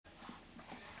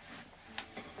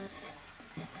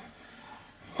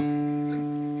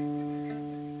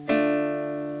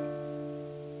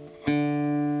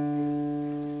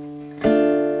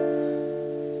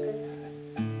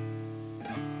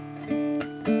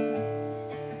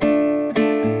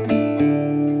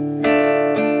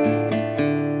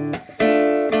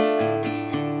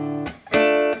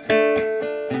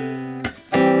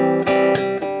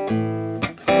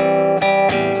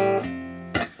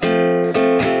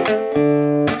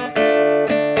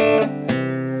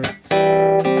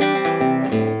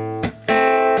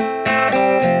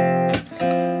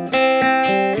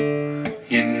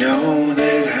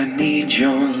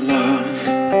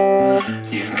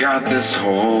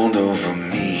hold over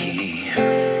me.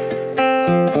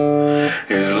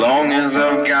 As long as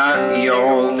I've got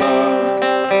your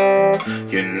love,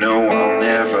 you know I'll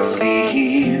never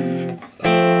leave.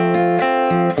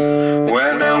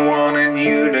 When I wanted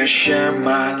you to share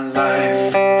my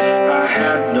life, I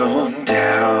had no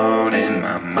doubt in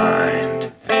my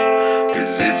mind,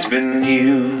 'cause it's been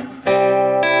you,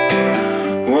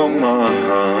 woman,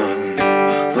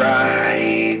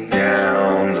 right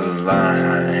down the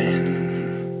line.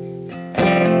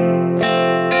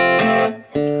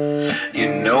 You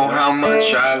know how much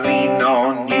I lean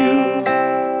on you,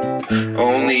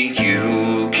 only you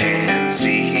can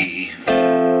see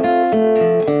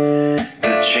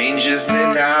the changes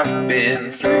that I've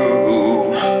been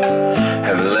through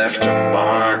have left a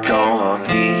mark on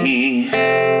me.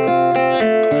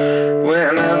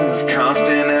 When I'm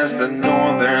constant as the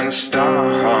northern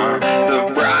star, the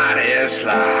brightest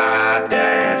light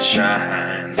that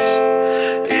shines,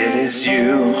 it is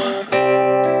you,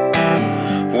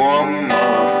 woman,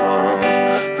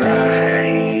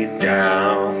 right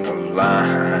down the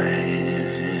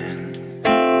line.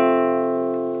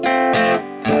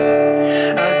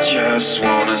 I just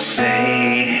wanna say,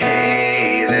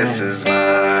 hey, this is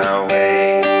my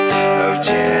way of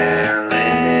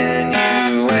telling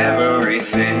you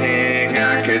everything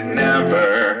I could never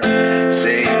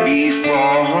say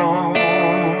before.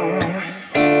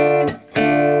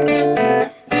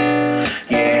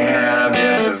 Yeah,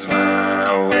 this is my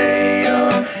way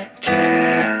of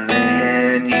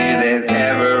telling you that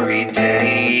every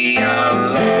day I'm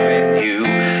loving you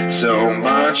so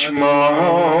much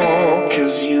more,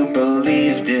 'cause you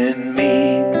believed in me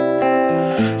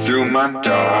through my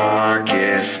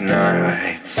darkest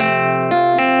nights.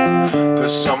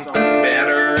 Put something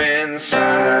better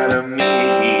inside of me.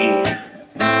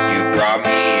 You brought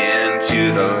me into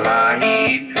the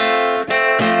light,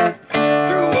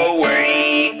 threw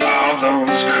away all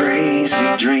those crazy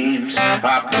dreams.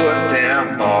 I put them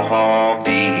all